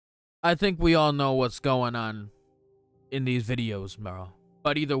I think we all know what's going on in these videos, bro.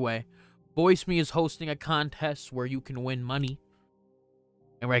 But either way, VoyceMe is hosting a contest where you can win money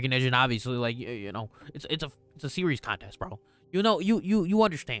and recognition. Obviously, like you know, it's a series contest, bro. You know, you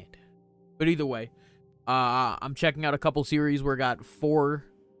understand. But either way, I'm checking out a couple series. We got 4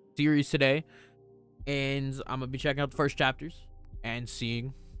 series today, and I'm gonna be checking out the first chapters and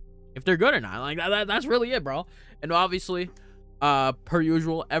seeing if they're good or not. Like that's really it, bro. And obviously, per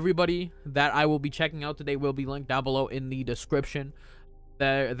usual, everybody that I will be checking out today will be linked down below in the description.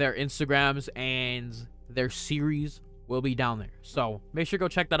 Their Instagrams and their series will be down there, so make sure to go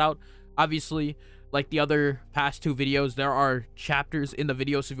check that out. Obviously, like the other past 2 videos, there are chapters in the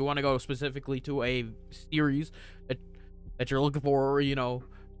video, so if you want to go specifically to a series that you're looking for, or, you know,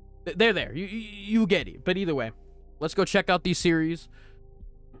 they're there. You get it. But either way, let's go check out these series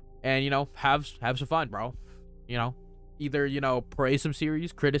and, you know, have some fun, bro. You know, either, you know, praise some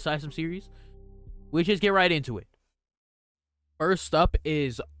series, criticize some series. We just get right into it. First up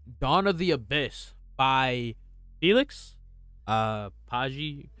is Dawn of the Abyss by Felix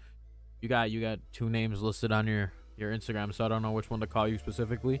Paji. You got 2 names listed on your Instagram, so I don't know which one to call you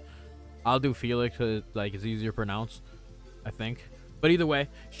specifically. I'll do Felix because like it's easier to pronounce, I think. But either way,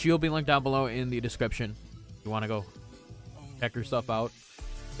 she'll be linked down below in the description. If you want to go check her stuff out.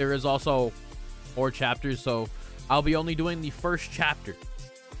 There is also 4 chapters, so I'll be only doing the first chapter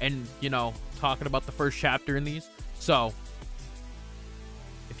and, you know, talking about the first chapter in these. So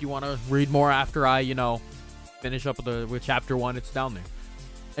if you want to read more after I, you know, finish up with chapter 1, it's down there.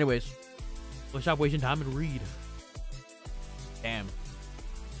 Anyways, let's stop wasting time and read. Damn.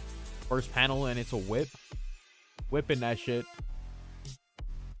 First panel, and it's a whip. Whipping that shit.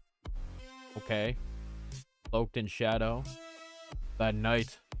 Okay. Cloaked in shadow. That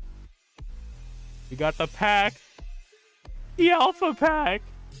night. We got the pack. The alpha pack.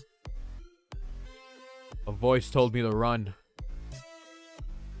 A voice told me to run.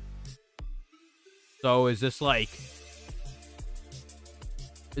 So is this like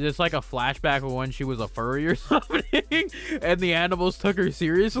a flashback of when she was a furry or something and the animals took her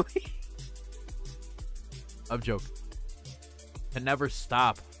seriously? I'm joking. Can never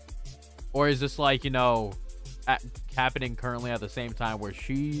stop. Or is this like, you know, happening currently at the same time where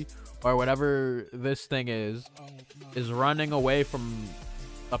she or whatever this thing is running away from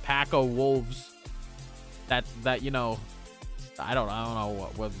a pack of wolves that you know, I don't know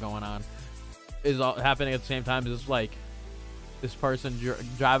what's going on, is all happening at the same time? Is this like this person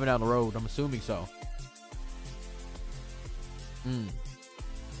driving down the road? I'm assuming so.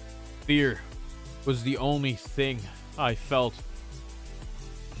 Fear was the only thing I felt.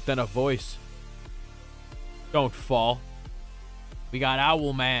 But then a voice. Don't fall. We got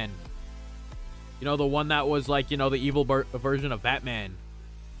Owl Man. You know, the one that was like, you know, the evil version of Batman.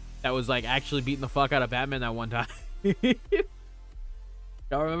 That was like actually beating the fuck out of Batman that one time.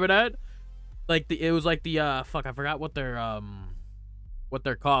 Y'all remember that? Like it was like the fuck, I forgot what they're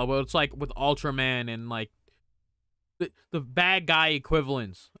called. Well, it's like with Ultraman and like the bad guy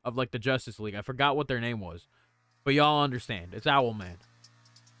equivalents of like the Justice League. I forgot what their name was, but y'all understand. It's Owlman.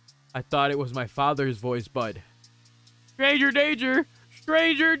 I thought it was my father's voice, but stranger danger,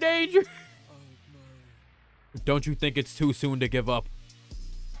 stranger danger. Don't you think it's too soon to give up?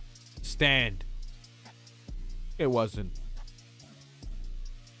 Stand. It wasn't.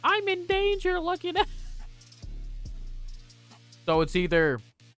 I'm in danger, looking at. So it's either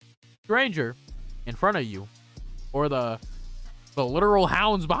stranger in front of you or the literal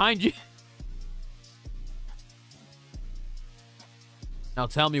hounds behind you. Now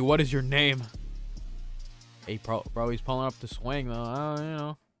tell me, what is your name? Hey, bro, he's pulling up the swing though. You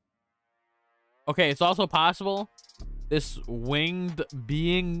know. Okay, it's also possible this winged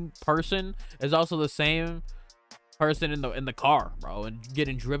being person is also the same person in the car, bro, and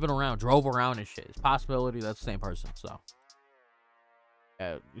getting drove around and shit. It's a possibility that's the same person. So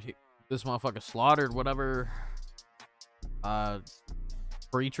yeah, this motherfucker slaughtered whatever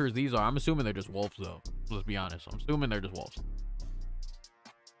creatures these are. I'm assuming they're just wolves though. Let's be honest. I'm assuming they're just wolves.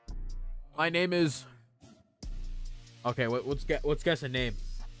 My name is. Okay, let's guess a name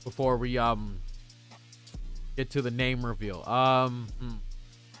before we get to the name reveal.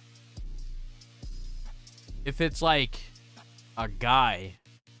 If it's like a guy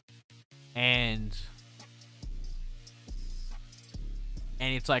and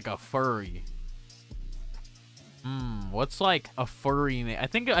it's like a furry. What's like a furry name? I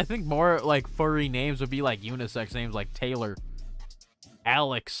think more like furry names would be like unisex names, like Taylor,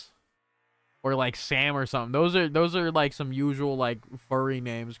 Alex, or like Sam or something. Those are like some usual like furry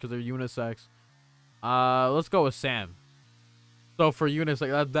names because they're unisex. Let's go with Sam. So for Eunice,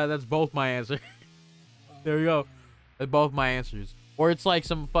 like that's both my answer. There you go. That's both my answers. Or it's like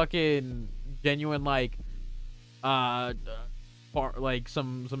some fucking genuine like like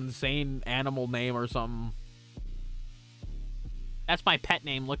some insane animal name or something. That's my pet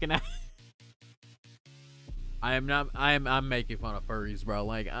name. Looking at. I'm making fun of furries, bro.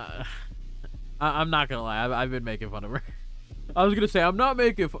 Like I'm not gonna lie. I've been making fun of her. I was gonna say I'm not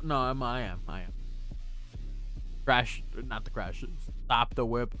making fun. No, I am. Crash, not the crash. Stop the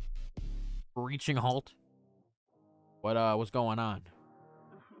whip. Reaching halt. What's going on?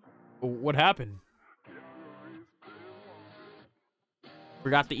 What happened?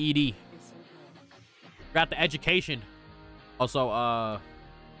 Forgot the ED. Forgot the education. Also,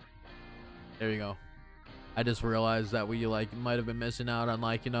 there you go. I just realized that we like might have been missing out on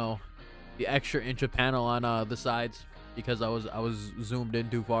like, you know, the extra inch of panel on the sides because I was zoomed in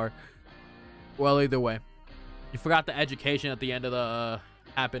too far. Well, either way, you forgot the education at the end of the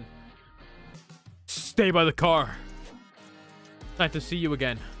happen. Stay by the car. Nice to see you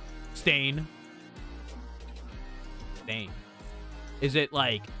again. Stain. Stain. Is it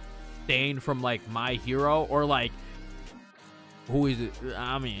like Stain from like My Hero or like who is it?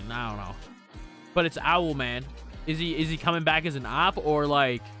 I mean, I don't know. But it's Owlman. Is he coming back as an op or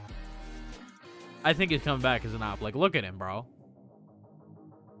like? I think he's coming back as an op. Like, look at him, bro.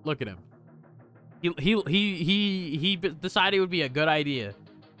 Look at him. He decided it would be a good idea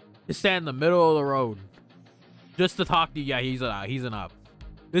to stand in the middle of the road just to talk to you. Yeah, he's an op.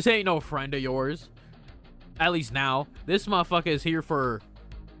 This ain't no friend of yours. At least now, this motherfucker is here for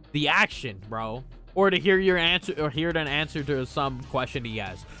the action, bro, or to hear your answer or hear an answer to some question he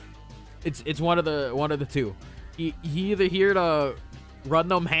has. It's one of the two. He either here to run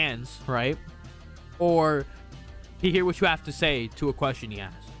them hands, right? Or he hear what you have to say to a question he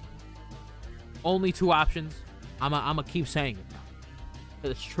asks. Only two options. I'ma keep saying it.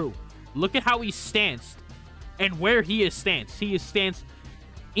 It's true. Look at how he stanced and where he is stanced. He is stanced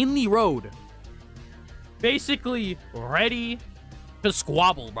in the road. Basically ready to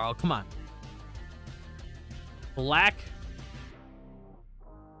squabble, bro. Come on. Black.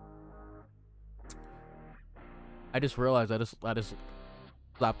 I just realized I just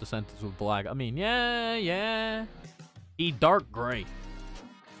slapped the sentence with black. I mean, yeah. He dark gray.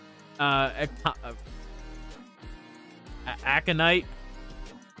 Aconite.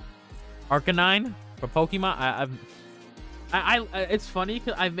 Arcanine for Pokemon. It's funny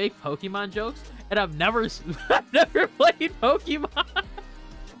because I make Pokemon jokes and I've never played Pokemon.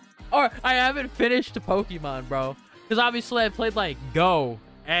 Or I haven't finished Pokemon, bro. Because obviously I played like Go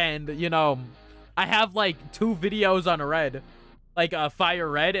and you know I have like 2 videos on Red, like Fire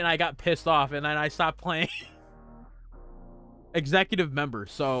Red, and I got pissed off and then I stopped playing. Executive member,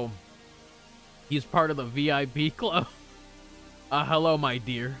 so he's part of the VIP club. Hello, my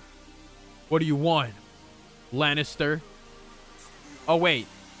dear. What do you want, Lannister? Oh wait,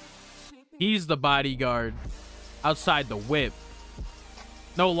 he's the bodyguard outside the whip.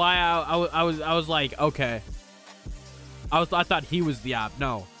 No lie, I was like, okay. I thought he was the op.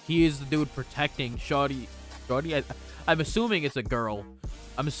 No, he is the dude protecting Shorty. I'm assuming it's a girl.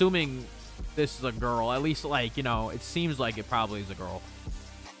 I'm assuming this is a girl. At least, like, you know, it seems like it probably is a girl.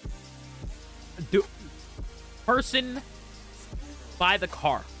 Person by the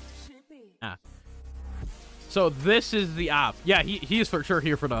car. Ah. So this is the op. Yeah, he is for sure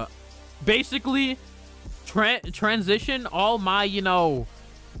here for the basically transition all my, you know,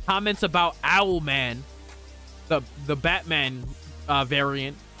 comments about Owlman, the Batman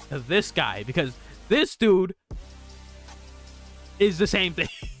variant, to this guy, because this dude is the same thing.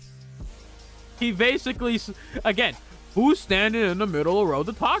 He basically, again, who's standing in the middle of the road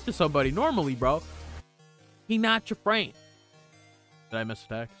to talk to somebody normally, bro? He not your friend. Did I miss a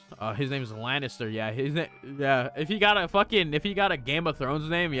text? His name is Lannister. Yeah, yeah. If he got a Game of Thrones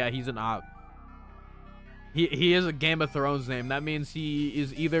name, yeah, he's an op. He is a Game of Thrones name. That means he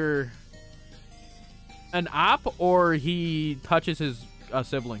is either an op or he touches his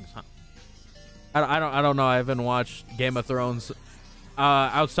siblings. I don't know. I haven't watched Game of Thrones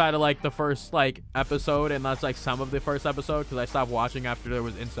outside of like the first like episode, and that's like some of the first episode because I stopped watching after there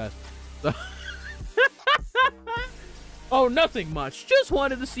was incest. So oh, nothing much. Just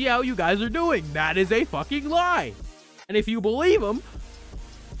wanted to see how you guys are doing. That is a fucking lie. And if you believe him,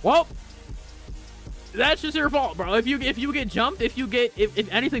 well, that's just your fault, bro. If you get jumped, if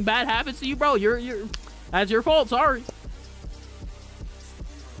anything bad happens to you, bro, that's your fault. Sorry.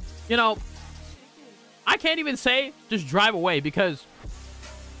 You know, I can't even say just drive away because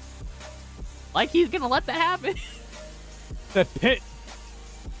like he's gonna let that happen. The pit.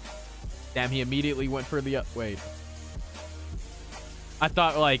 Damn, he immediately went for the wait. I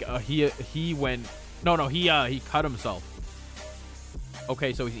thought like he went. No, he cut himself.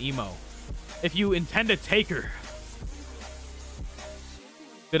 Okay, so he's emo. If you intend to take her,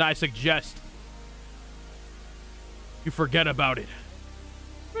 then I suggest you forget about it.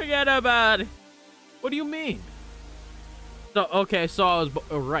 Forget about it. What do you mean? So, okay, so I was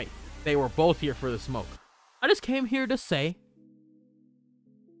right. They were both here for the smoke. I just came here to say.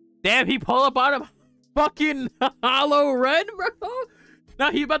 Damn, he pulled up on him. Fucking hollow red, bro.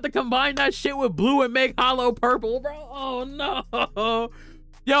 Now he about to combine that shit with blue and make hollow purple, bro. Oh, no.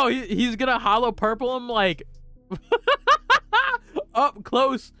 Yo, he's gonna hollow purple him, like, up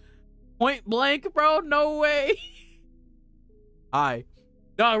close. Point blank, bro. No way. Hi.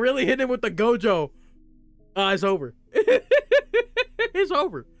 No, really hit him with the Gojo. It's over. It's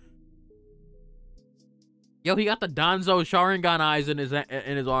over. Yo, he got the Danzo Sharingan eyes in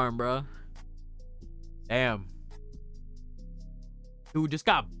his arm, bro. Damn. Dude just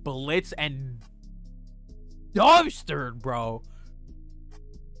got blitzed and dumpstered, bro.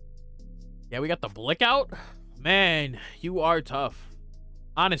 Yeah, we got the blick out. Man, you are tough.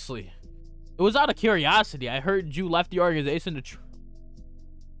 Honestly. It was out of curiosity. I heard you left the organization to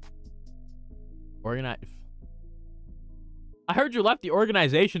I heard you left the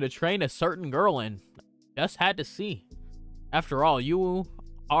organization to train a certain girl and just had to see. After all, you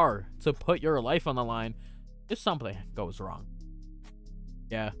are to put your life on the line if something goes wrong.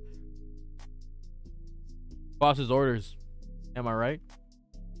 Yeah. Boss's orders. Am I right?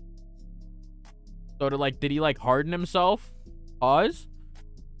 So did he like harden himself? Pause.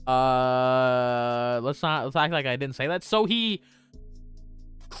 Let's act like I didn't say that. So he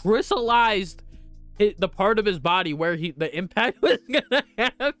crystallized the part of his body where the impact was gonna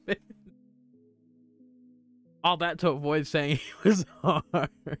happen. All that to avoid saying he was hard.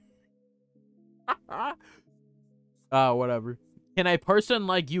 Whatever. Can a person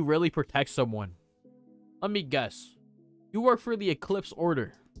like you really protect someone? Let me guess. You work for the Eclipse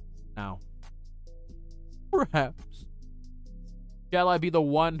Order now. Perhaps. Shall I be the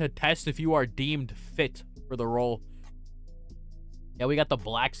one to test if you are deemed fit for the role? Yeah, we got the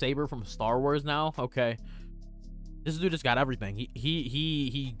black saber from Star Wars now. Okay. This dude just got everything.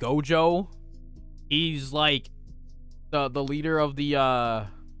 He Gojo. He's like the leader of the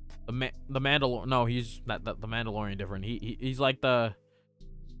Mandalorian. No, he's not the Mandalorian. Different. He's like the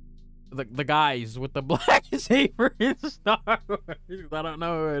guys with the black saber in Star Wars. I don't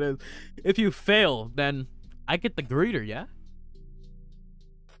know who it is. If you fail, then I get the greeter. Yeah.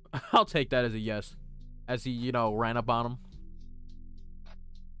 I'll take that as a yes. As he, ran up on him.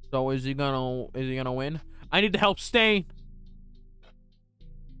 So is he gonna win? I need to help Stain.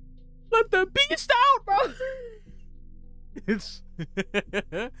 Let the beast out, bro. It's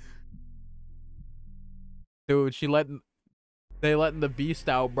dude, they letting the beast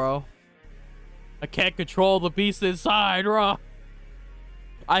out, bro. I can't control the beast inside, bro.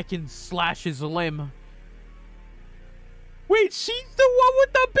 I can slash his limb. Wait, she's the one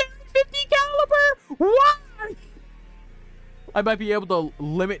with the big 50 caliber? Why? I might be able to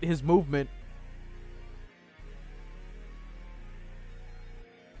limit his movement.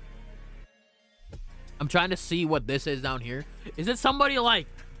 I'm trying to see what this is down here. Is it somebody like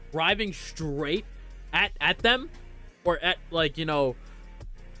driving straight at them? Or at like,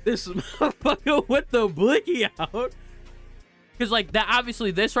 this motherfucker with the blicky out? Because like that,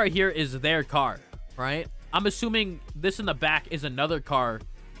 obviously this right here is their car, right? I'm assuming this in the back is another car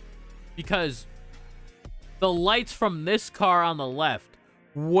because the lights from this car on the left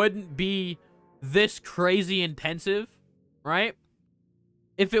wouldn't be this crazy intensive, right?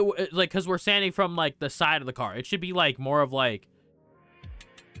 If it like, because we're standing from like the side of the car, it should be like more of like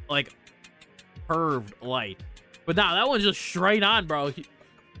curved light. But nah, that one's just straight on, bro.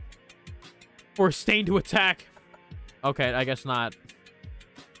 Or Stain to attack. Okay, I guess not.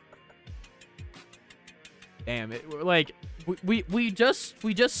 Damn it! Like we just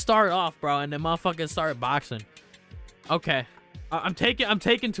start off, bro, and then motherfuckers start boxing. Okay, I'm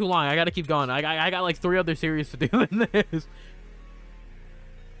taking too long. I gotta keep going. I got like 3 other series to do in this.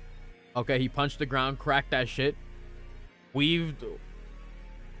 Okay, he punched the ground, cracked that shit, weaved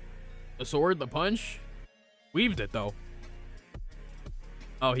the sword, the punch, weaved it though.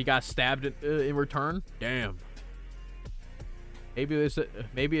 Oh, he got stabbed in return. Damn. Maybe it's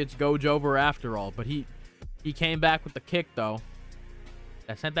Gojo over after all, but he came back with the kick, though.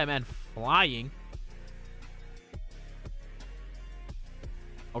 That sent that man flying.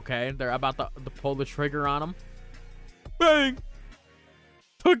 Okay, they're about to pull the trigger on him. Bang!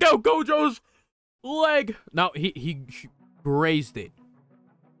 Took out Gojo's leg. No, he grazed it.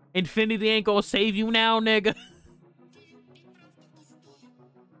 Infinity ain't gonna save you now, nigga.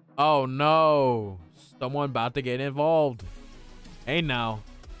 Oh no. Someone about to get involved. Hey now.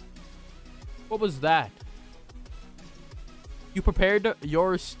 What was that? You prepared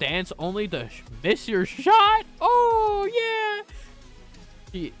your stance only to miss your shot? Oh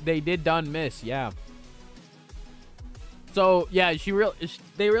yeah. They did done miss, yeah. So yeah,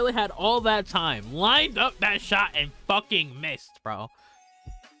 they really had all that time, lined up that shot and fucking missed, bro.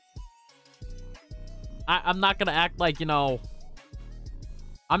 I'm not gonna act like, you know,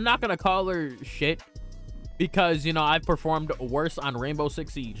 I'm not gonna call her shit because, you know, I've performed worse on Rainbow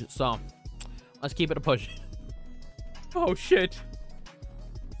Six Siege. So let's keep it a push. Oh shit.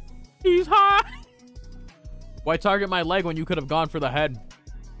 He's hot. Why target my leg when you could have gone for the head?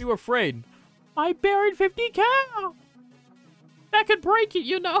 You were afraid. I buried 50 cal. That could break it,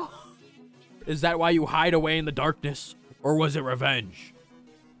 you know. Is that why you hide away in the darkness? Or was it revenge?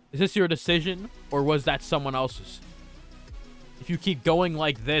 Is this your decision? Or was that someone else's? If you keep going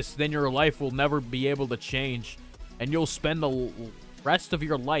like this, then your life will never be able to change. And you'll spend the rest of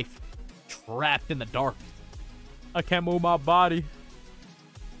your life trapped in the dark. I can't move my body.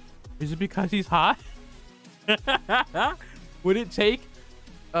 Is it because he's hot? Would it take...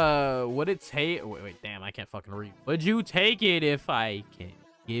 Wait, damn, I can't fucking read. Would you take it if I can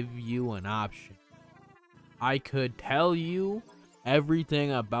give you an option? I could tell you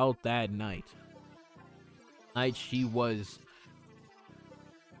everything about that night. Night she was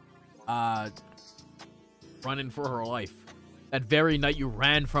running for her life. That very night you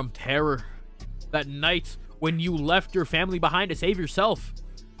ran from terror. That night when you left your family behind to save yourself.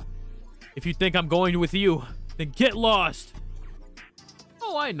 If you think I'm going with you, then get lost.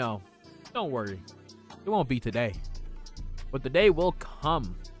 Oh, I know. Don't worry. It won't be today. But the day will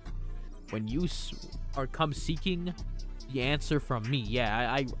come when you come seeking the answer from me.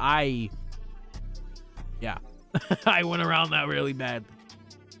 Yeah, yeah. I went around that really bad.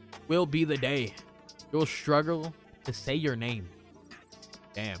 Will be the day you'll struggle to say your name.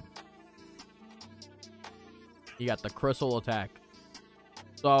 Damn. You got the crystal attack.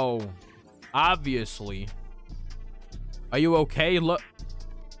 So, obviously, are you okay? Look.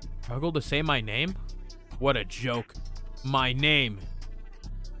 Struggle to say my name? What a joke. My name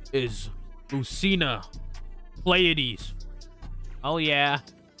is Lucina Pleiades. Oh, yeah.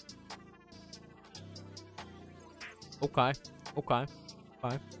 Okay. Okay.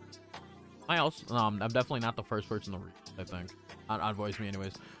 Okay. I also... No, I'm definitely not the first person to read, I think. On VoyceMe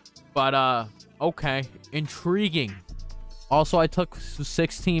anyways. But, okay. Intriguing. Also, I took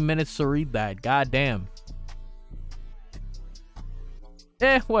 16 minutes to read that. God damn.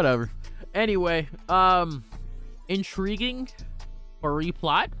 Whatever. Anyway, intriguing furry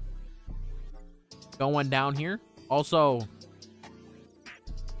plot going down here. Also,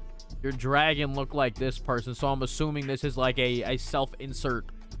 your dragon looked like this person, so I'm assuming this is like a self-insert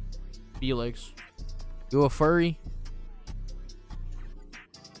Felix. You a furry?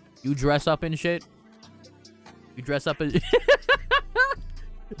 You dress up in shit? You dress up in...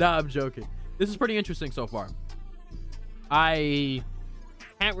 Nah, I'm joking. This is pretty interesting so far. I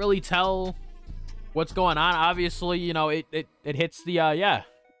can't really tell what's going on. Obviously, you know, it hits the yeah,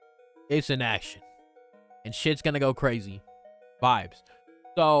 it's in action and shit's gonna go crazy vibes.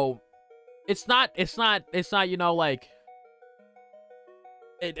 So it's not you know, like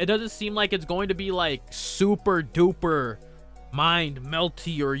it doesn't seem like it's going to be like super duper mind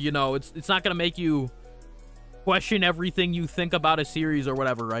melty, or, you know, it's not gonna make you question everything you think about a series or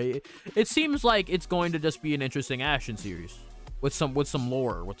whatever, right? It seems like it's going to just be an interesting action series with some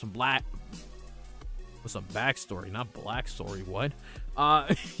lore, with some backstory, not black story. What?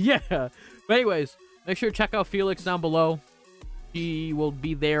 Yeah. But anyways, make sure to check out Felix down below. She will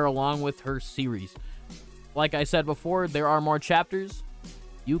be there along with her series. Like I said before, there are more chapters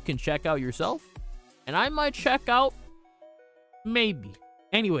you can check out yourself, and I might check out, maybe.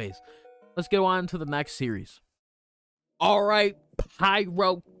 Anyways, let's go on to the next series. All right,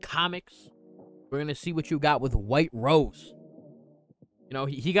 Pyro Comics. We're gonna see what you got with White Rose. You know,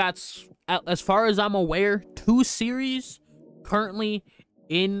 he got, as far as I'm aware, 2 series currently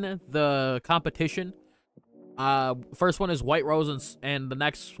in the competition. First one is White Rose, and the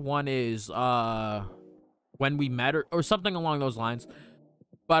next one is When We Met, or something along those lines.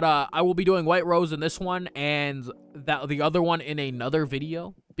 But I will be doing White Rose in this one, and the other one in another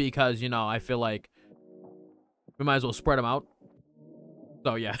video, because, you know, I feel like we might as well spread them out.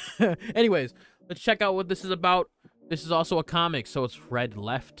 So yeah. Anyways, let's check out what this is about. This is also a comic, so it's read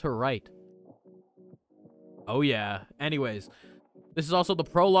left to right. Oh yeah. Anyways, this is also the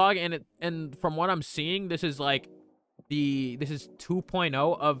prologue, and from what I'm seeing, this is like this is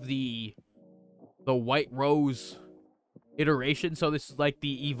 2.0 of the White Rose iteration. So this is like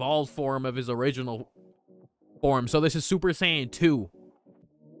the evolved form of his original form. So this is Super Saiyan 2.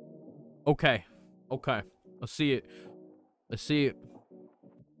 Okay. Okay. Let's see it. Let's see it.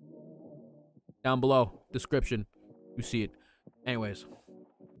 Down below. Description. You see it. Anyways.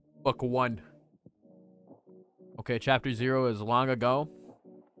 Book 1. Okay, chapter 0 is long ago.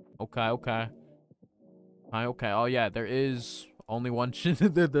 Okay, okay. Okay. Oh, yeah, there is only one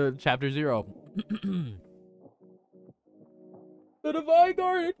the chapter 0. The Divine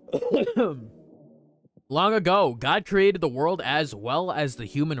Garden. Long ago, God created the world as well as the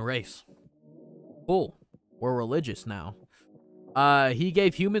human race. Cool. We're religious now. He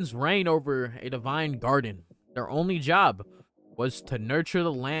gave humans reign over a divine garden. Their only job was to nurture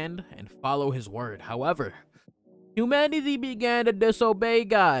the land and follow his word. However, humanity began to disobey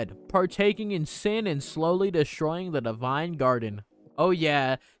God, partaking in sin and slowly destroying the divine garden. Oh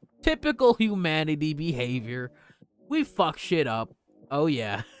yeah, typical humanity behavior. We fuck shit up. Oh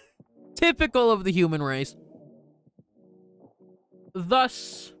yeah. Typical of the human race.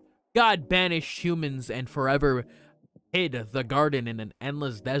 Thus, God banished humans and forever hid the garden in an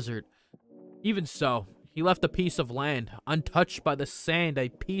endless desert. Even so, he left a piece of land untouched by the sand, a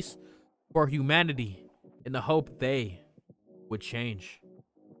piece for humanity, in the hope they would change.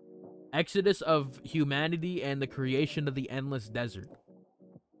 Exodus of humanity and the creation of the endless desert.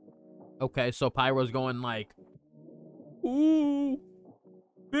 Okay, so Pyro's going like, ooh,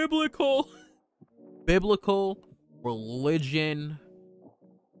 biblical. Biblical religion.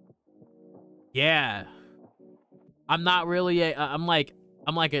 Yeah. I'm not really a,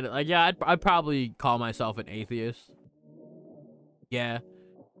 yeah, I'd probably call myself an atheist. Yeah.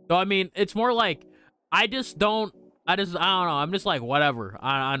 So, I mean, it's more like, I don't know. I'm just like, whatever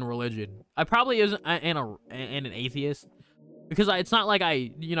on religion. I probably isn't an atheist. Because it's not like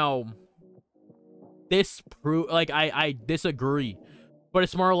I, you know, I disagree. But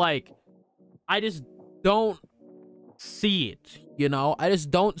it's more like, I just don't see it, you know? I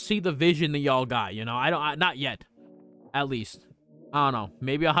just don't see the vision that y'all got, you know? Not yet. At least. I don't know.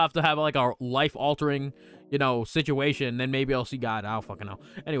 Maybe I'll have to have like a life-altering, you know, situation. Then maybe I'll see God. I don't fucking know.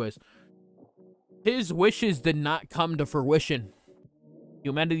 Anyways. His wishes did not come to fruition.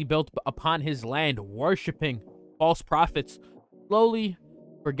 Humanity built upon his land, worshipping false prophets, slowly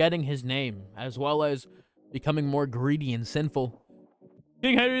forgetting his name, as well as becoming more greedy and sinful.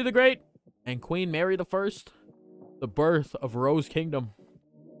 King Henry the Great and Queen Mary the First, the birth of Rose Kingdom.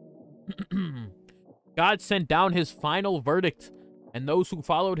 God sent down his final verdict, and those who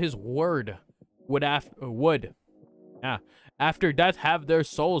followed his word would after death have their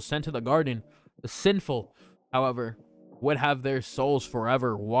souls sent to the garden. The sinful, however, would have their souls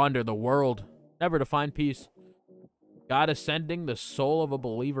forever wander the world, never to find peace. God is sending the soul of a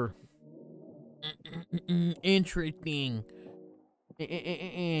believer. Interesting.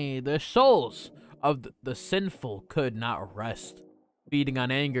 The souls of the sinful could not rest, feeding on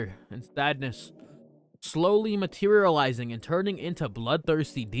anger and sadness, slowly materializing and turning into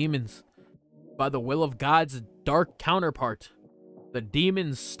bloodthirsty demons. By the will of God's dark counterpart, the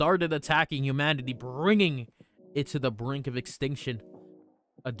demons started attacking humanity, bringing it to the brink of extinction.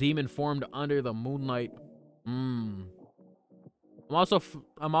 A demon formed under the moonlight. I'm also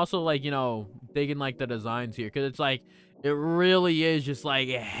like, you know, digging like the designs here, because it's like, it really is just like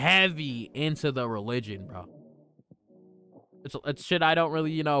heavy into the religion, bro. It's shit I don't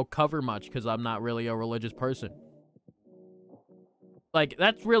really, you know, cover much because I'm not really a religious person. Like,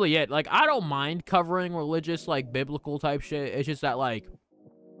 that's really it. Like, I don't mind covering religious, like, biblical type shit. It's just that, like,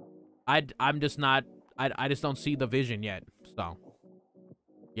 I'm just not, I just don't see the vision yet. So,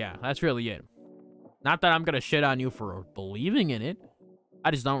 yeah, that's really it. Not that I'm gonna shit on you for believing in it.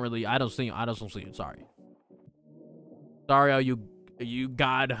 I just don't really, I don't see it. Sorry. Sorry, all you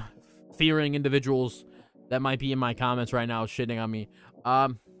God-fearing individuals that might be in my comments right now shitting on me.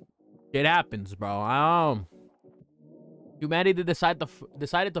 It happens, bro. Humanity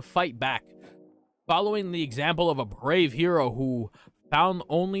decided to fight back, following the example of a brave hero who found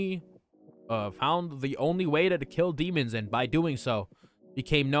the only way to kill demons, and by doing so,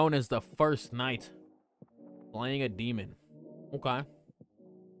 became known as the first knight, slaying a demon. Okay.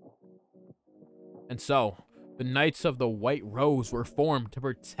 And so, the Knights of the White Rose were formed to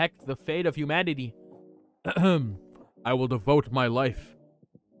protect the fate of humanity. I will devote my life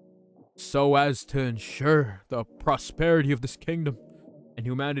so as to ensure the prosperity of this kingdom and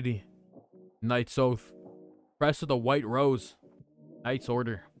humanity. Knight's Oath. Crest of the White Rose. Knight's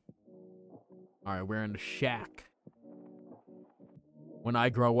Order. Alright, we're in the shack. When I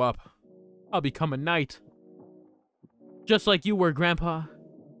grow up, I'll become a knight. Just like you were, Grandpa.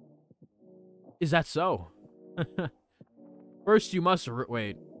 Is that so? First, you must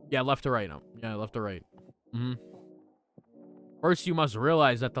wait. Yeah, left to right now. Yeah, left to right. First, you must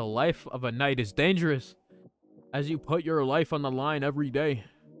realize that the life of a knight is dangerous, as you put your life on the line every day.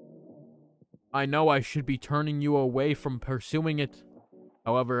 I know I should be turning you away from pursuing it.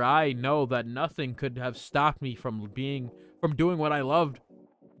 However, I know that nothing could have stopped me from doing what I loved.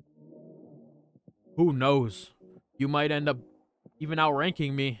 Who knows? You might end up even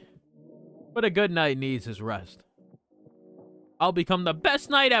outranking me. But a good knight needs his rest. I'll become the best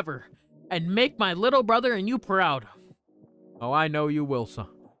knight ever and make my little brother and you proud. Oh, I know you will, son.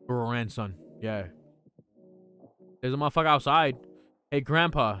 Grandson. Yeah. There's a motherfucker outside. Hey,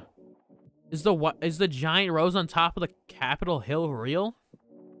 Grandpa. Is the giant rose on top of the Capitol Hill real?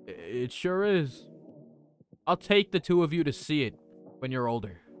 It sure is. I'll take the two of you to see it when you're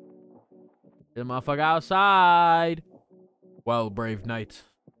older. There's a motherfucker outside. Well, brave knight,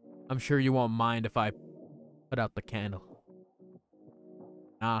 I'm sure you won't mind if I put out the candle.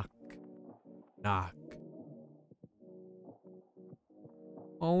 Knock. Knock.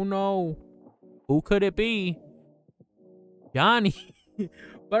 Oh no. Who could it be? Johnny.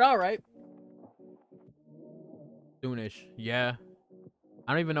 But alright. Soonish. Yeah.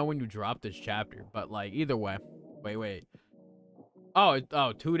 I don't even know when you dropped this chapter, but like either way. Wait. Oh,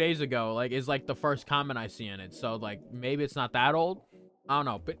 2 days ago, like, is like the first comment I see in it. So like maybe it's not that old. I don't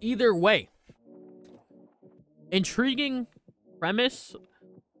know. But either way. Intriguing premise.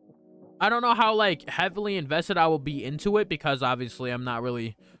 I don't know how like heavily invested I will be into it, because obviously I'm not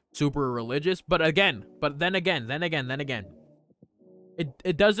really super religious. But then again.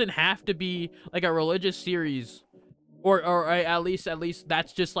 It doesn't have to be like a religious series, or at least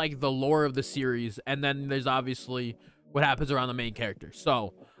that's just like the lore of the series, and then there's obviously what happens around the main character.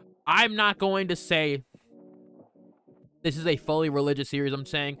 So I'm not going to say this is a fully religious series. I'm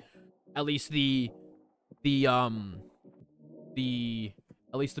saying at least the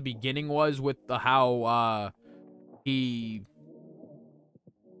beginning was with how he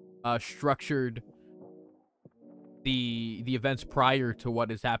structured the events prior to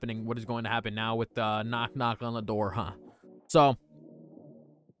what is going to happen now with the knock on the door, huh? So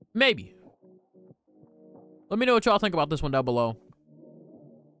maybe. Let me know what y'all think about this one down below.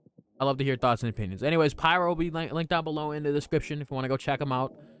 I love to hear thoughts and opinions. Anyways, Pyro will be linked down below in the description if you want to go check him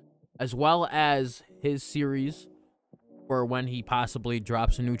out, as well as his series for when he possibly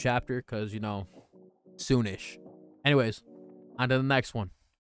drops a new chapter, because, you know, soonish. Anyways, on to the next one.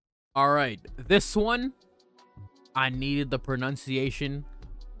 All right, this one, I needed the pronunciation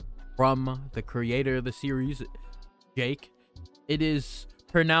from the creator of the series, Jake. It is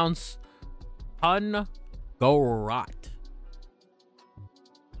pronounced HUNGGORAT.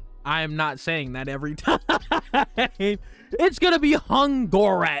 I am not saying that every time. It's gonna be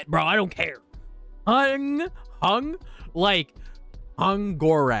HUNGGORAT, bro. I don't care. Like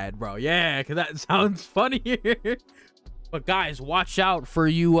HUNGGORAT, bro. Yeah, because that sounds funnier. But guys, watch out for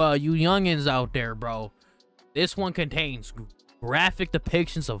you youngins out there, bro. This one contains graphic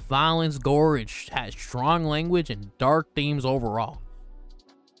depictions of violence, gore, and has strong language and dark themes overall.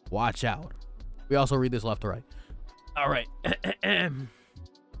 Watch out. We also read this left to right. All right.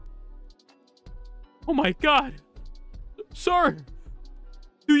 Oh my god. Sir,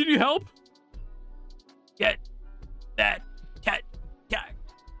 do you need help? Get that cat,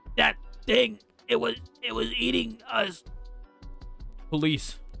 that thing. It was eating us.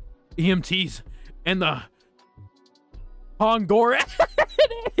 Police, EMTs, and the HUNGGORAT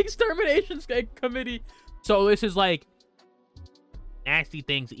extermination committee. So this is like nasty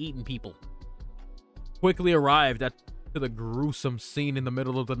things eating people. Quickly arrived to the gruesome scene in the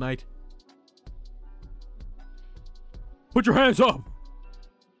middle of the night. Put your hands up!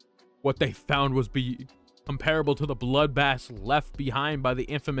 What they found was comparable to the bloodbaths left behind by the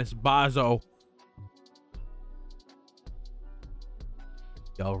infamous Bazo.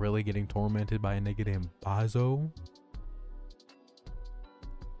 Y'all really getting tormented by a nigga named Bazo?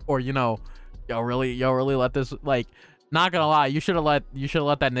 Or, you know, y'all really let this, like, not gonna lie, you should have let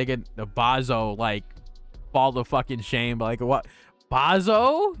that nigga Bazo like fall to fucking shame. Like, what?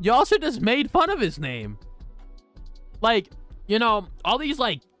 Bazo? Y'all should just made fun of his name. Like, you know, all these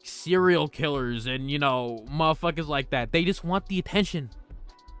like serial killers and, you know, motherfuckers like that, they just want the attention.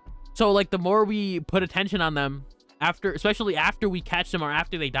 So like the more we put attention on them, especially after we catch them or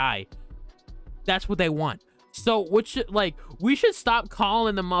after they die, that's what they want. So we should stop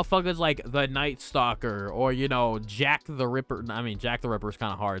calling the motherfuckers like the Night Stalker or, you know, Jack the Ripper. I mean, Jack the Ripper is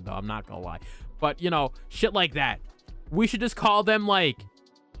kind of hard though, I'm not gonna lie. But, you know, shit like that. We should just call them like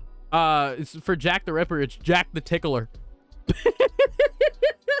for Jack the Ripper, it's Jack the Tickler.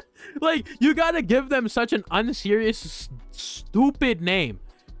 Like, you gotta give them such an unserious stupid name.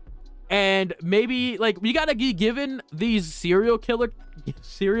 And maybe, like, we gotta be given these serial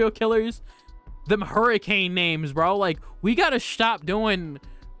killers them hurricane names, bro. Like, we gotta stop doing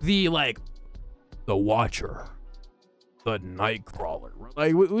the, like, the Watcher, the Nightcrawler.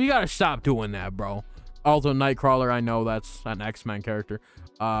 Like, we gotta stop doing that, bro. Also, Nightcrawler, I know that's an X-Men character.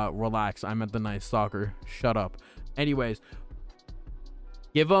 Relax, I meant the Night Stalker. Shut up. Anyways,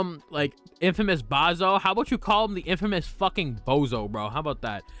 give him, like, infamous Bozo. How about you call him the infamous fucking Bozo, bro? How about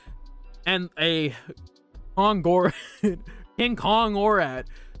that? And a HUNGGORAT, King HUNGGORAT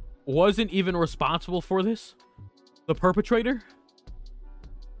wasn't even responsible for this. The perpetrator?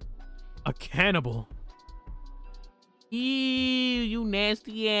 A cannibal. Ew, you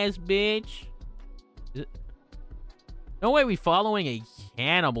nasty ass bitch. No way we following a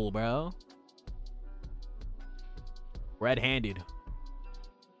cannibal, bro. Red-handed.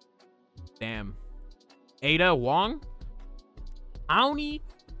 Damn. Ada Wong? County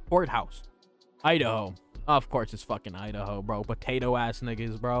Courthouse. Idaho. Of course it's fucking Idaho, bro. Potato ass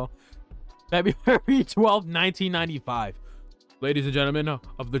niggas, bro. February 12th, 1995. Ladies and gentlemen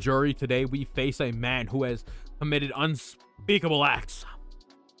of the jury, today we face a man who has committed unspeakable acts.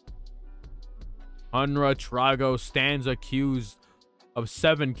 Unra Trago stands accused of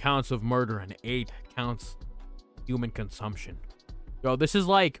 7 counts of murder and 8 counts human consumption. Yo, this is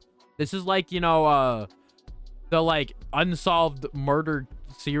like, you know, the, like, unsolved murder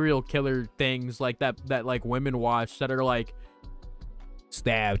serial killer things like that like women watch that are like,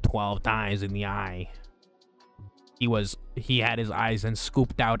 stabbed 12 times in the eye. He had his eyes and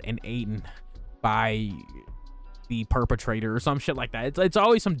scooped out and eaten by the perpetrator or some shit like that. It's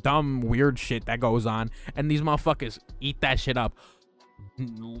always some dumb weird shit that goes on, and these motherfuckers eat that shit up,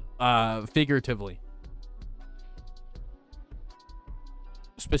 figuratively.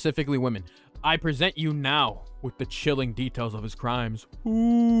 Specifically women. I present you now with the chilling details of his crimes.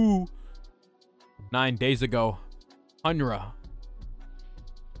 Ooh. 9 days ago, Unra,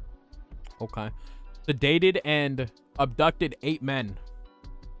 okay, sedated and abducted 8 men,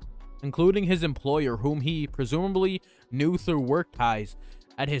 including his employer, whom he presumably knew through work ties.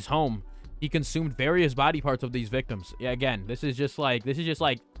 At his home, he consumed various body parts of these victims. Yeah, again, this is just like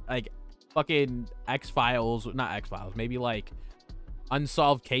fucking X-Files, not X-Files, maybe like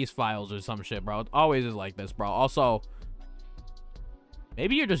unsolved case files or some shit, bro. It always is like this, bro. Also,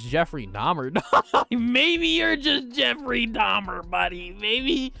 maybe you're just Jeffrey Dahmer. Maybe you're just Jeffrey Dahmer, buddy.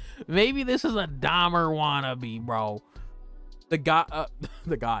 Maybe this is a Dahmer wannabe, bro.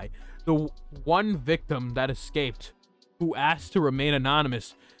 The one victim that escaped, who asked to remain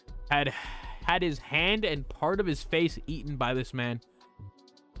anonymous, had his hand and part of his face eaten by this man.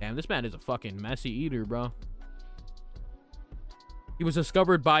 Damn, this man is a fucking messy eater, bro. He was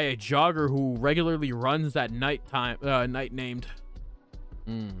discovered by a jogger who regularly runs that night named.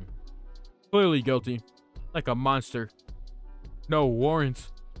 Clearly guilty. Like a monster. No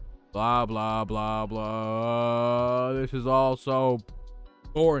warrants. Blah, blah, blah, blah. This is all so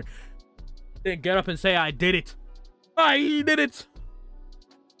boring. Then get up and say, I did it. I did it.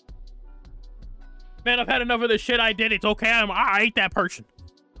 Man, I've had enough of this shit. I did it. Okay, I ate that person.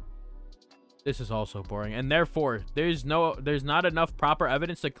 This is also boring, and therefore there's not enough proper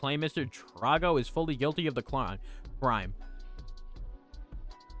evidence to claim Mr. Trago is fully guilty of the crime.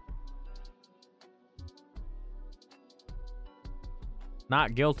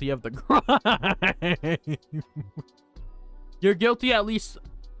 Not guilty of the crime. You're guilty at least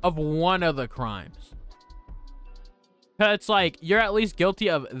of one of the crimes. It's like you're at least guilty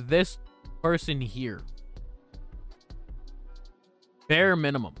of this person here. Bare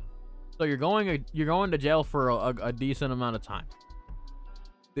minimum. So you're going to jail for a decent amount of time.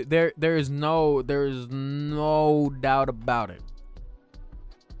 There is no doubt about it.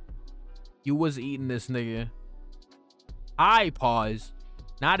 You was eating this nigga. I pause,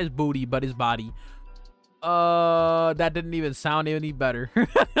 not his booty but his body. That didn't even sound any better.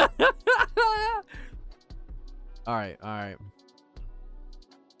 all right.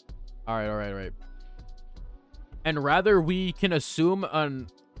 And rather we can assume an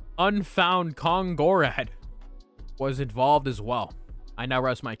unfound HUNGGORAT was involved as well. I now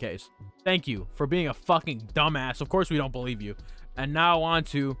rest my case. Thank you for being a fucking dumbass. Of course we don't believe you. And now on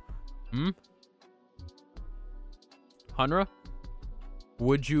to Hunra,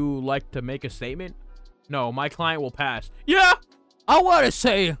 would you like to make a statement? No, my client will pass. Yeah, I want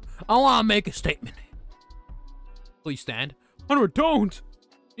to make a statement. Please stand. Hunra, don't.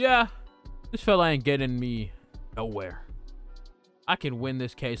 Yeah, this fella ain't getting me nowhere. I can win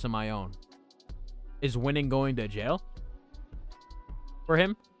this case on my own. Is winning going to jail for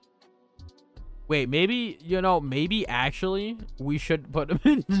him? Wait, maybe, you know, maybe actually we should put him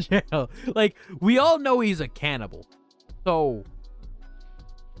in jail. Like, we all know he's a cannibal. So,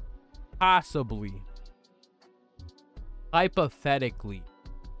 possibly, hypothetically,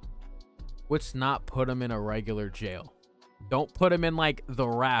 let's not put him in a regular jail. Don't put him in, like, the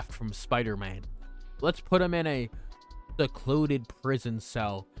Raft from Spider-Man. Let's put him in a secluded prison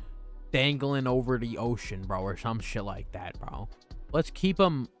cell dangling over the ocean, bro, or some shit like that, bro. Let's keep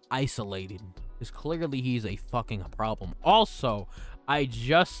him isolated. Because clearly he's a fucking problem. Also, I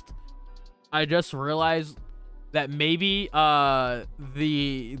just realized that maybe the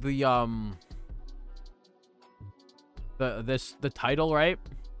title, right?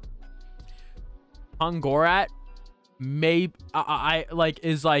 HUNGGORAT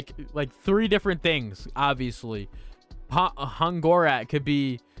is like 3 different things, obviously. HUNGGORAT could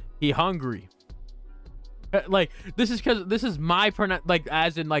be he hungry. Like, this is because this is my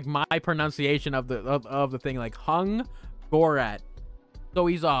my pronunciation of the thing, like HUNGGORAT. So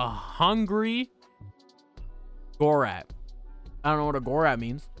he's a hungry Gorat. I don't know what a Gorat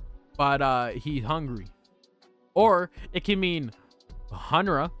means, but he's hungry. Or it can mean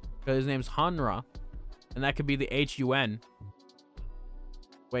Hunra, because his name's Hunra, and that could be the HUN.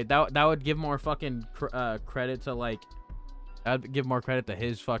 Wait, that would give more fucking credit to, like, I'd give more credit to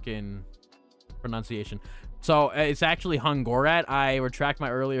his fucking pronunciation. So it's actually HUNGGORAT. I retract my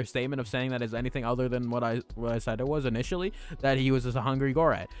earlier statement of saying that is anything other than what I said it was initially, that he was just a hungry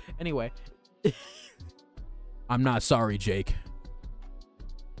Gorat. Anyway, I'm not sorry, Jake.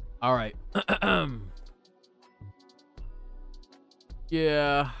 All right.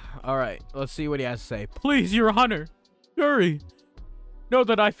 Yeah. All right. Let's see what he has to say. Please, Your Honor. Hurry. Know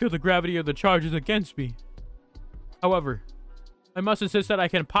that I feel the gravity of the charges against me. However, I must insist that I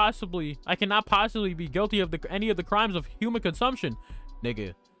cannot possibly be guilty of any of the crimes of human consumption.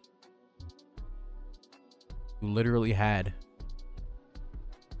 Nigga. You literally had.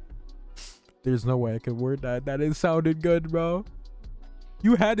 There's no way I could word that. That it sounded good, bro.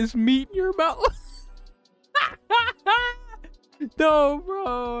 You had his meat in your mouth. No,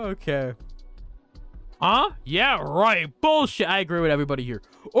 bro. Okay. Huh? Yeah, right. Bullshit. I agree with everybody here.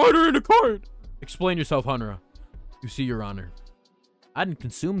 Order in the court. Explain yourself, Hunra. You see, Your Honor. I didn't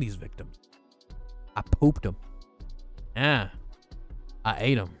consume these victims. I pooped them. Yeah. I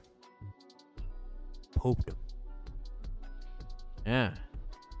ate them. Pooped them. Yeah.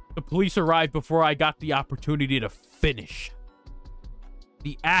 The police arrived before I got the opportunity to finish.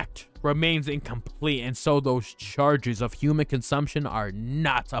 The act remains incomplete, and so those charges of human consumption are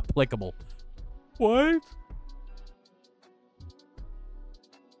not applicable. What?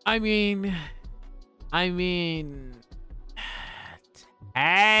 I mean,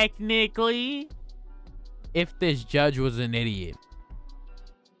 technically, if this judge was an idiot,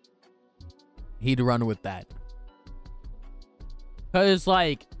 he'd run with that. Because,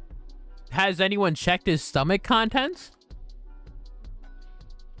 like, has anyone checked his stomach contents?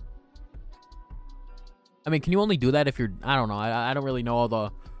 I mean, can you only do that if you're, I don't know. I don't really know all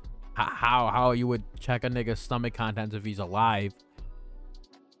the, how you would check a nigga's stomach contents if he's alive.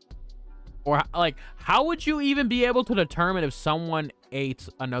 Or, like, how would you even be able to determine if someone ate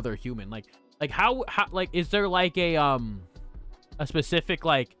another human? Like how like, is there like a specific,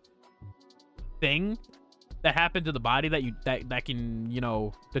 like, thing that happened to the body that you that can, you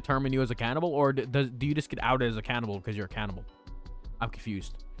know, determine you as a cannibal? Or do you just get outed as a cannibal because you're a cannibal? I'm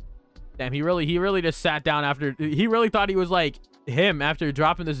confused. Damn, he really just sat down after, he really thought he was like him after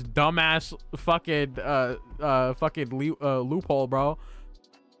dropping this dumbass fucking loophole, bro.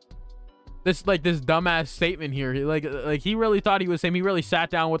 This dumbass statement here. He really thought he was him. He really sat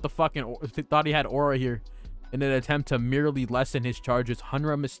down with the fucking, thought he had aura here in an attempt to merely lessen his charges.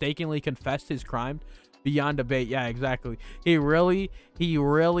 Hunra mistakenly confessed his crime beyond debate. Yeah, exactly. He really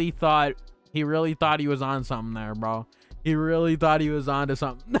thought he was on something there, bro. He really thought he was on to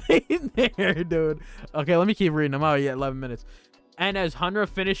something there, dude. Okay, let me keep reading. I'm already at 11 minutes. And as Hunra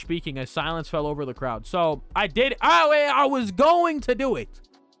finished speaking, a silence fell over the crowd. So I was going to do it,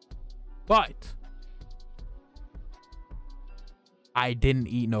 but I didn't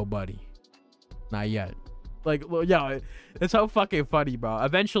eat nobody. Not yet. Like, well, yeah, it's so fucking funny, bro.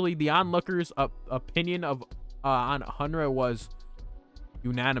 Eventually, the onlookers' opinion of on Hunra was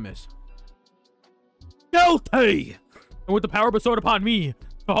unanimous. Guilty! And with the power bestowed upon me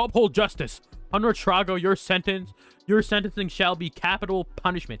to uphold justice, Hunra Trago, your sentencing shall be capital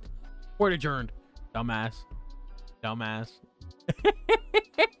punishment. Court adjourned. Dumbass.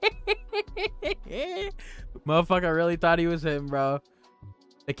 Motherfucker really thought he was him, bro.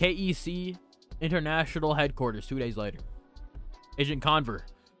 The KEC International headquarters 2 days later. Agent Conver,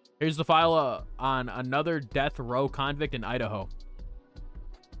 Here's the file on another death row convict in Idaho.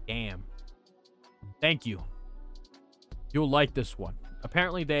 Damn. Thank you. You'll like this one.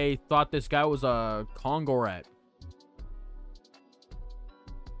 Apparently, they thought this guy was a HUNGGORAT.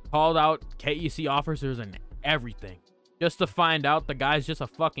 Called out KEC officers and everything. Just to find out the guy's just a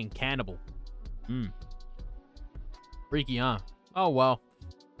fucking cannibal. Freaky, huh? Oh, well.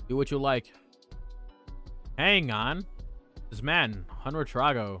 Do what you like. Hang on. This man,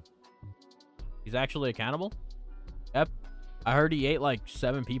 HUNGGORAT, he's actually a cannibal? Yep. I heard he ate like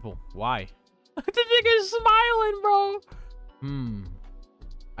 7 people. Why? The nigga's smiling, bro.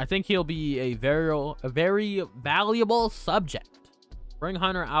 I think he'll be a very valuable subject. Bring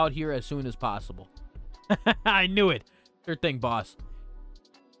Hunter out here as soon as possible. I knew it. Sure thing, boss.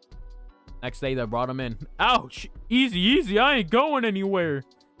 Next day, they brought him in. Ouch. Easy, easy. I ain't going anywhere.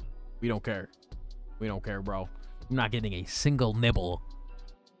 We don't care. We don't care, bro. I'm not getting a single nibble.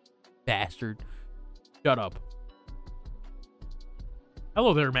 Bastard. Shut up.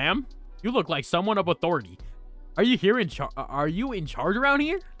 Hello there, ma'am. You look like someone of authority. Are you here in charge? Are you in charge around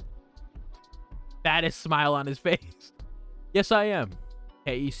here? Fattest smile on his face. Yes, I am.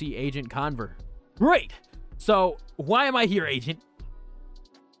 KEC Agent Conver. Great. So, why am I here, Agent?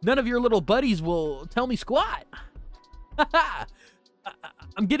 None of your little buddies will tell me squat.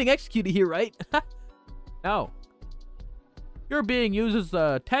 I'm getting executed here, right? No. You're being used as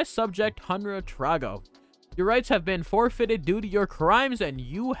the test subject, HUNGGORAT. Your rights have been forfeited due to your crimes, and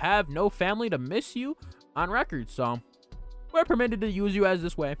you have no family to miss you on record, so we're permitted to use you as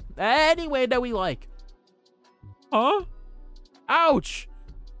this way. Any way that we like. Huh? Ouch!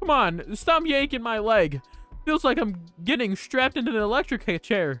 Come on, stop yanking my leg. Feels like I'm getting strapped into an electric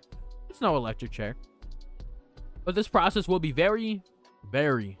chair. It's no electric chair. But this process will be very,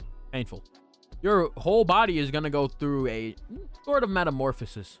 very painful. Your whole body is going to go through a sort of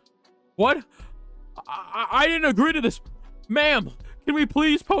metamorphosis. What? I didn't agree to this. Ma'am, can we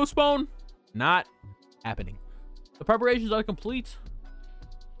please postpone? Not happening. The preparations are complete.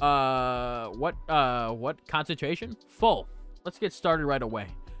 What concentration? Full. Let's get started right away.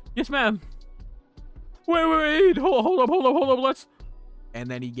 Yes, ma'am. Wait. Hold up. Let's. And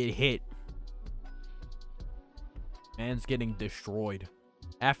then he get hit. Man's getting destroyed.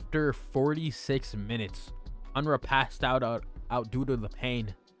 After 46 minutes, Unra passed out due to the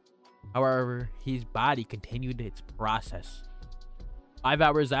pain. However, his body continued its process. 5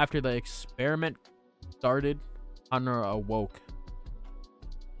 hours after the experiment started, Hunter awoke.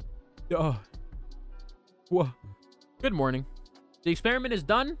 Good morning. The experiment is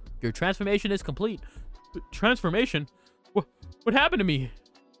done. Your transformation is complete. Transformation? What happened to me?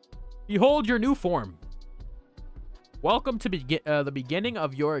 Behold your new form. Welcome to the beginning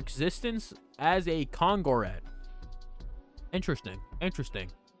of your existence as a HUNGGORAT. Interesting.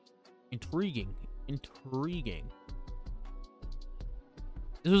 Intriguing.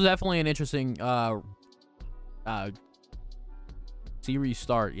 This was definitely an interesting series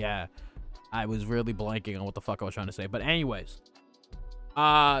start. Yeah, I was really blanking on what the fuck I was trying to say. But anyways,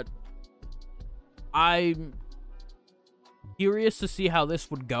 I'm curious to see how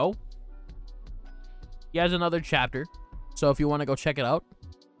this would go. He has another chapter, so if you want to go check it out,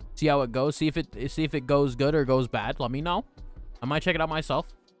 see how it goes, see if it goes good or goes bad, let me know. I might check it out myself.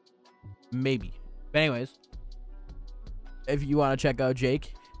 Maybe. But anyways, if you want to check out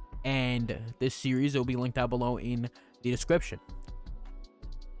Jake and this series, it will be linked down below in the description.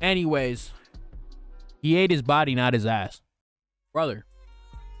 Anyways, he ate his body, not his ass. Brother,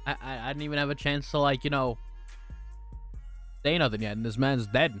 I didn't even have a chance to, like, you know, say nothing yet, and this man's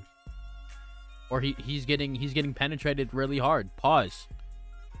dead. Or he's getting penetrated really hard. Pause.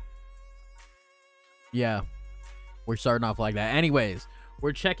 Yeah. We're starting off like that. Anyways,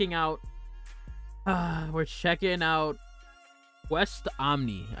 we're checking out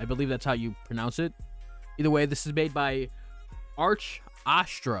QUESTOMNI. I believe that's how you pronounce it. Either way, this is made by Arch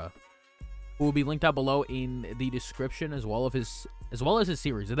Astra, who will be linked out below in the description, as well as his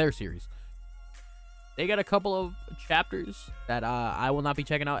series, their series. They got a couple of chapters that I will not be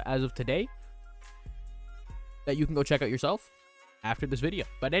checking out as of today, that you can go check out yourself after this video.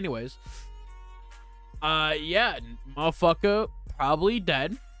 But anyways, yeah, motherfucker probably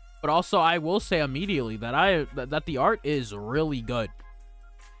dead. But also, I will say immediately that the art is really good.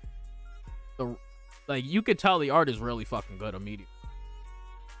 Like, you could tell the art is really fucking good immediately.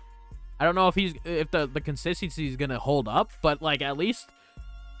 I don't know if the consistency is gonna hold up, but like, at least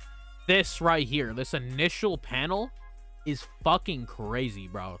this right here, this initial panel is fucking crazy,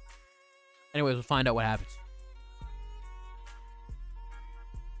 bro. Anyways, we'll find out what happens.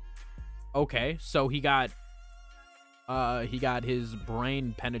 Okay, so he got he got his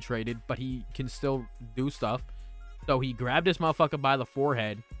brain penetrated, but he can still do stuff. So he grabbed this motherfucker by the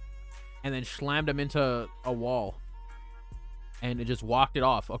forehead and then slammed him into a wall. And it just walked it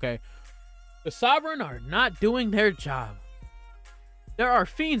off, okay? The Sovereign are not doing their job. There are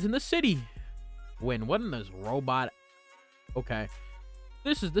fiends in the city. When what in this robot? Okay.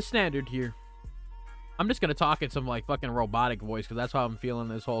 This is the standard here. I'm just gonna talk in some like fucking robotic voice because that's how I'm feeling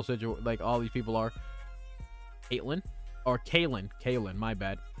this whole situation. Like all these people are. Caitlin or Kaylin, my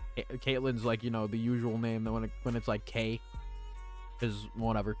bad. Caitlin's like, you know, the usual name that when it's like K is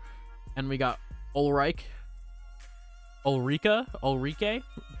whatever. And we got Ulrike.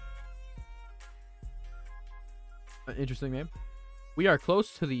 Interesting name. We are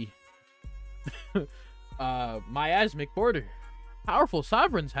close to the miasmic border. Powerful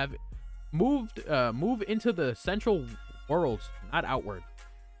sovereigns have move into the central worlds, not outward.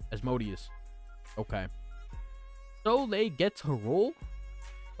 Asmodeus. Okay. So they get to rule,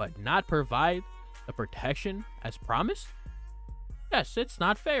 but not provide the protection as promised? Yes, it's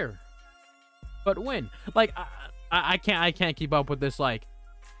not fair. But when? Like, I can't keep up with this, like,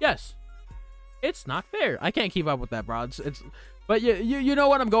 yes, it's not fair. I can't keep up with that, bro. It's but you know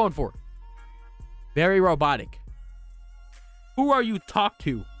what I'm going for. Very robotic. Who are you talk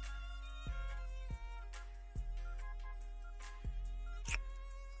to?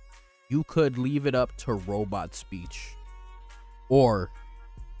 You could leave it up to robot speech. Or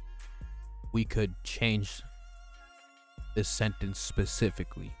we could change this sentence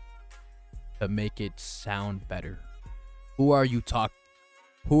specifically to make it sound better. Who are you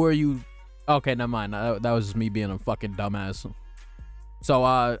Who are you? Okay, never mind. That was just me being a fucking dumbass.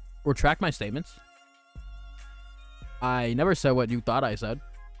 So, retract my statements. I never said what you thought I said.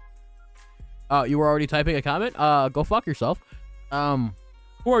 You were already typing a comment? Go fuck yourself.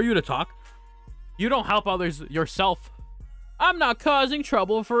 Who are you to talk? You don't help others yourself. I'm not causing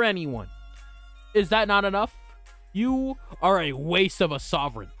trouble for anyone. Is that not enough? You are a waste of a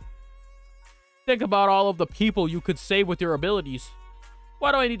sovereign. Think about all of the people you could save with your abilities.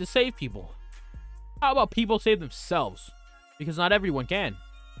 Why do I need to save people? How about people save themselves? Because not everyone can.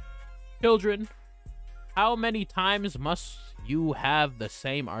 Children, how many times must you have the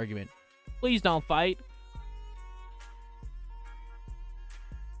same argument? Please don't fight.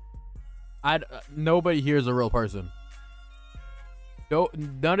 Nobody here is a real person. No,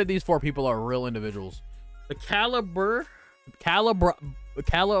 none of these four people are real individuals. The Calibra.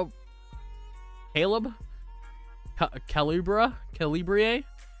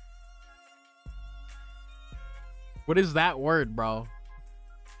 What is that word, bro?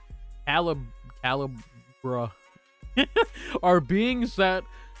 Calibra. Are beings that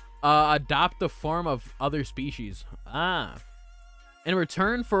adopt the form of other species. In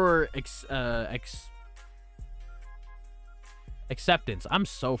return for acceptance. I'm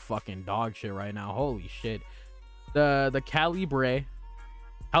so fucking dog shit right now. Holy shit. The Calibre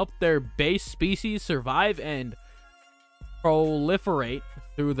help their base species survive and proliferate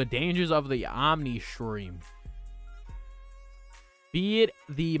through the dangers of the Omni Stream. Be it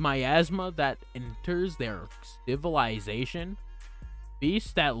the miasma that enters their civilization,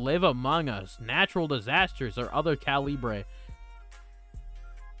 beasts that live among us, natural disasters, or other Calibre.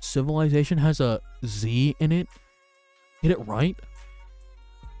 Civilization has a Z in it? Get it right?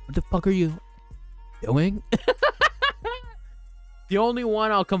 What the fuck are you doing? The only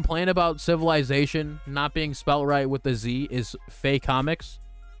one I'll complain about Civilization not being spelled right with the Z is Faye Comics.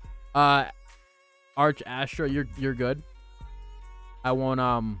 Arch Astra, you're good. I won't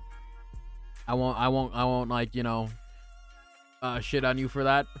like, you know, shit on you for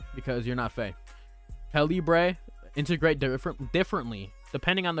that because you're not Faye. Calibre integrate differently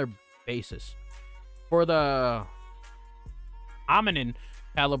depending on their basis. For the hominin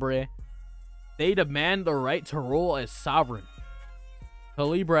Calibre, they demand the right to rule as sovereign.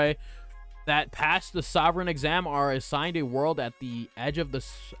 Calibre that pass the sovereign exam are assigned a world at the edge of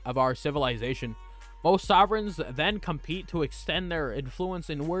our civilization. Most sovereigns then compete to extend their influence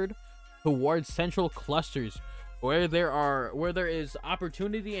inward towards central clusters where there is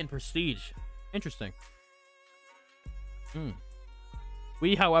opportunity and prestige. Interesting.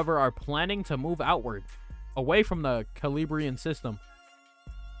 We, however, are planning to move outward, away from the Calibrian system.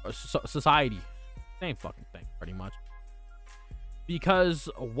 Society. Same fucking thing, pretty much. Because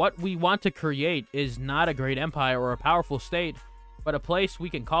what we want to create is not a great empire or a powerful state, but a place we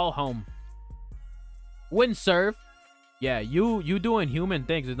can call home. Wouldn't serve. Yeah, you doing human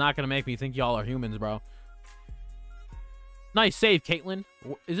things is not going to make me think y'all are humans, bro. Nice save, Caitlin.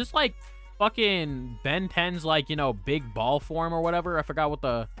 Is this like fucking Ben 10's, like, you know, big ball form or whatever? I forgot what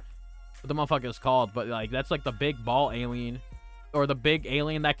the what the motherfucker is called, but like that's like the big ball alien, or the big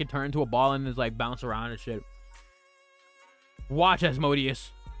alien that can turn into a ball and is like bounce around and shit. Watch,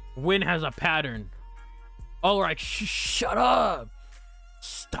 Asmodeus. Win has a pattern. Ulrich, shut up.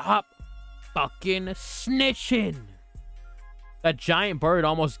 Stop fucking snitching. That giant bird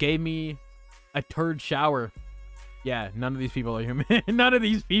almost gave me a turd shower. Yeah, none of these people are human. None of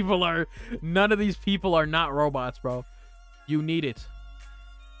these people are not robots, bro. You need it.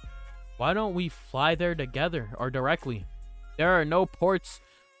 Why don't we fly there together or directly? There are no ports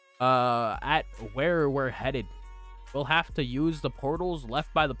at where we're headed. We'll have to use the portals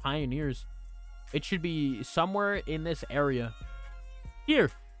left by the pioneers. It should be somewhere in this area.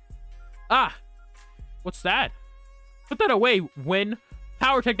 Here. Ah. What's that? Put that away, Win.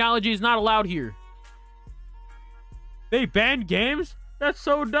 Power technology is not allowed here. They banned games? That's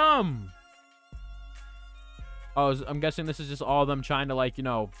so dumb. Oh, I'm guessing this is just all of them trying to, like, you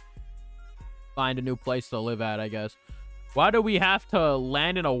know, find a new place to live at, I guess. Why do we have to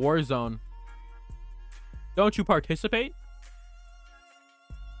land in a war zone? Don't you participate?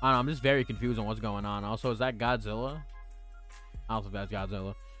 I don't know, I'm just very confused on what's going on. Also, is that Godzilla? I don't think that's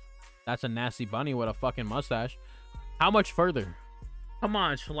Godzilla. That's a nasty bunny with a fucking mustache. How much further? Come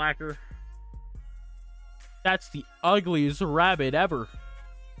on, Schlacker. That's the ugliest rabbit ever.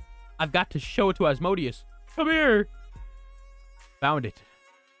 I've got to show it to Asmodeus. Come here. Found it.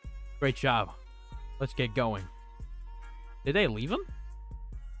 Great job. Let's get going. Did they leave him?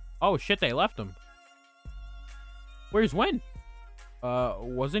 Oh shit, they left him. Where's Wen?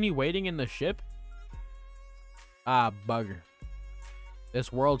 Wasn't he waiting in the ship? Ah, bugger.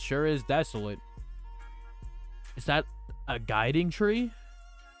 This world sure is desolate. Is that a guiding tree?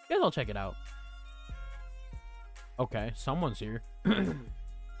 Guess I'll check it out. Okay, someone's here.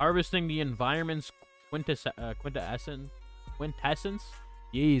 Harvesting the environment's quintessence?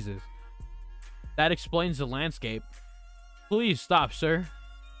 Jesus. That explains the landscape. Please stop, sir.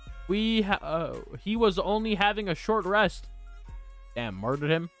 He was only having a short rest. Damn, murdered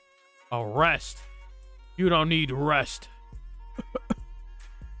him? A rest? You don't need rest.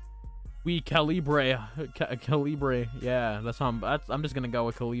 We Calibre. Yeah, that's how I'm just gonna go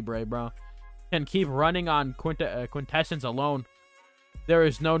with Calibre, bro. Can keep running on quintessence alone. There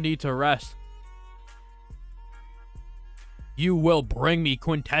is no need to rest. You will bring me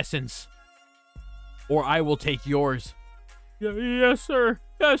quintessence, or I will take yours. Yes, sir.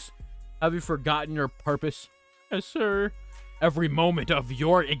 Yes. Have you forgotten your purpose? Yes, sir. Every moment of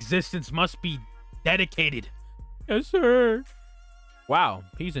your existence must be dedicated. Yes, sir. Wow,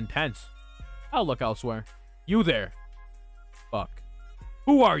 he's intense. I'll look elsewhere. You there. Fuck.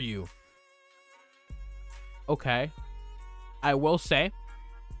 Who are you? Okay. I will say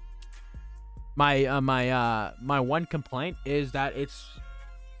my one complaint is that it's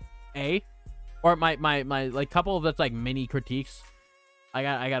my like couple of that's like mini critiques. I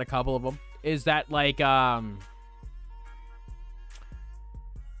got a couple of them. Is that like I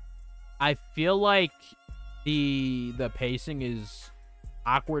feel like the pacing is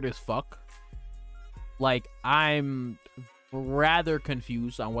awkward as fuck. Like, I'm rather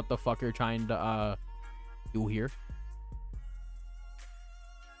confused on what the fuck you're trying to do here.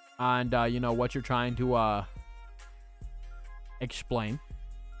 And you know what you're trying to explain.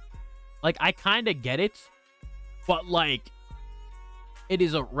 Like, I kind of get it, but like it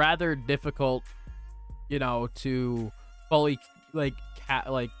is a rather difficult, you know, to fully like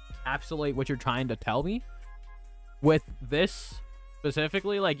encapsulate what you're trying to tell me with this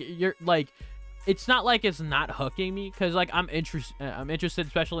specifically. Like, you're like, it's not like it's not hooking me, because like I'm interested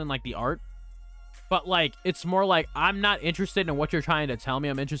especially in like the art, but like it's more like I'm not interested in what you're trying to tell me.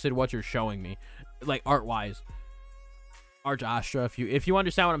 I'm interested in what you're showing me, like art wise. Arch Astra, if you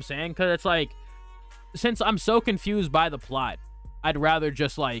understand what I'm saying, because it's like, since I'm so confused by the plot, I'd rather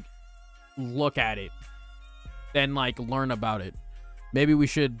just like look at it than like learn about it. Maybe we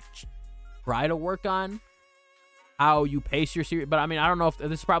should try to work on how you pace your series, but I mean, I don't know if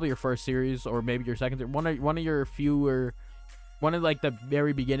this is probably your first series or maybe your second, one of your fewer, one of like the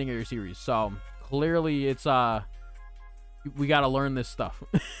very beginning of your series. So clearly it's we got to learn this stuff.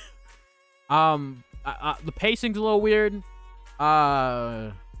 The pacing's a little weird.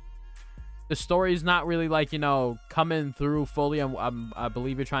 The story's not really like, you know, coming through fully. I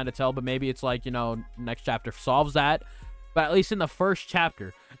believe you're trying to tell, but maybe it's like, you know, next chapter solves that. But at least in the first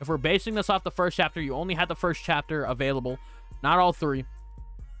chapter, if we're basing this off the first chapter, you only had the first chapter available, not all three,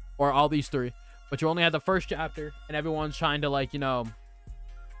 or all these three, but you only had the first chapter, and everyone's trying to, like, you know,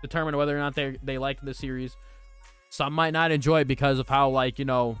 determine whether or not they like the series. Some might not enjoy it because of how, like, you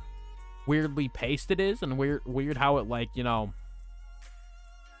know, weirdly paced it is, and weird how it, like, you know,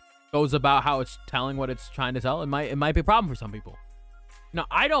 goes about how it's telling what it's trying to tell, it might be a problem for some people. Now,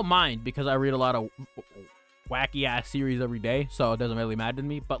 I don't mind because I read a lot of wacky ass series every day, so it doesn't really matter to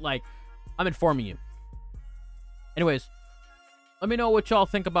me. But like, I'm informing you. Anyways, let me know what y'all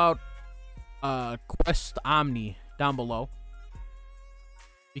think about QUESTOMNI down below,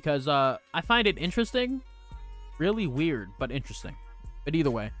 because I find it interesting, really weird, but interesting. But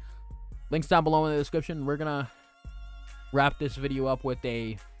either way, links down below in the description. We're gonna wrap this video up with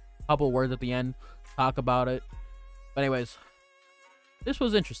a couple words at the end, talk about it. But anyways, this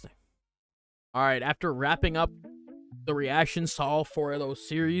was interesting. All right, after wrapping up the reactions to all 4 of those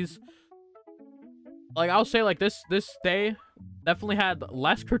series, like, I'll say, like, this day definitely had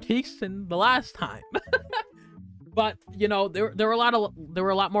less critiques than the last time. But, you know, there were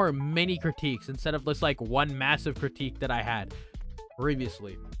a lot more mini critiques instead of just like one massive critique that I had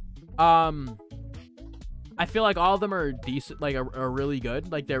previously. I feel like all of them are decent, like are really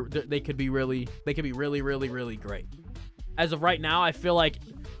good. Like they could be really great. As of right now, I feel like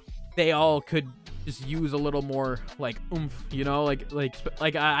they all could just use a little more like oomph, you know,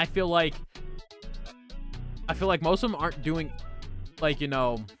 like I feel like most of them aren't doing, like, you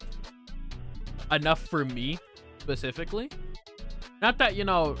know, enough for me specifically. Not that, you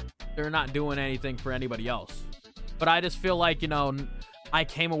know, they're not doing anything for anybody else, but I just feel like, you know, I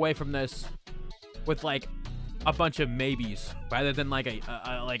came away from this with like a bunch of maybes rather than like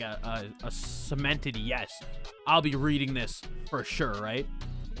a cemented yes. I'll be reading this for sure, right?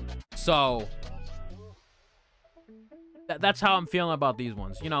 So that's how I'm feeling about these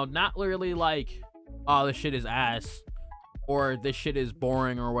ones. You know, not really like, oh, this shit is ass, or this shit is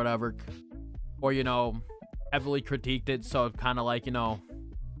boring, or whatever, or, you know, heavily critiqued it, so it kind of like, you know,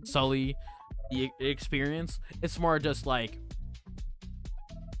 sully the experience. It's more just like,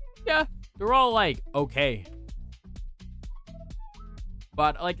 yeah, they're all like okay,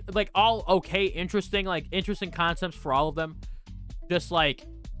 but like all okay, interesting, like interesting concepts for all of them. Just like,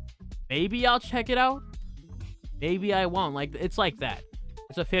 maybe I'll check it out, maybe I won't. Like, it's like that.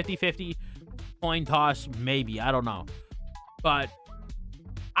 It's a 50-50 coin toss, maybe. I don't know. But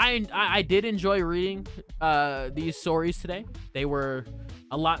I did enjoy reading these stories today. They were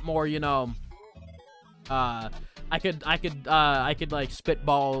a lot more, you know, I could like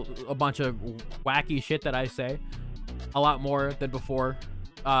spitball a bunch of wacky shit that I say a lot more than before,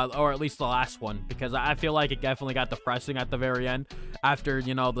 or at least the last one, because I feel like it definitely got depressing at the very end after,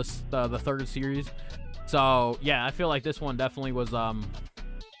 you know, the 3rd series. So yeah, I feel like this one definitely was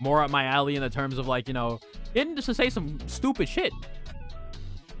more up my alley in the terms of, like, you know, getting just to say some stupid shit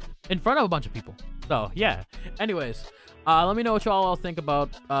in front of a bunch of people. So yeah, anyways, let me know what y'all all think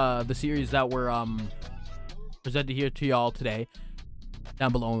about the series that were presented here to y'all today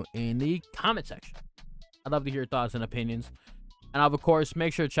down below in the comment section. I'd love to hear your thoughts and opinions. And of course,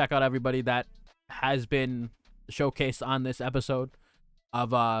 make sure to check out everybody that has been showcased on this episode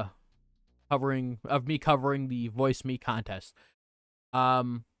of me covering the VoyceMe contest.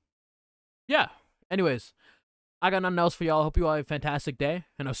 Yeah, anyways, I got nothing else for y'all. Hope you all have a fantastic day,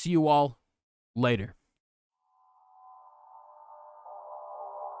 and I'll see you all later.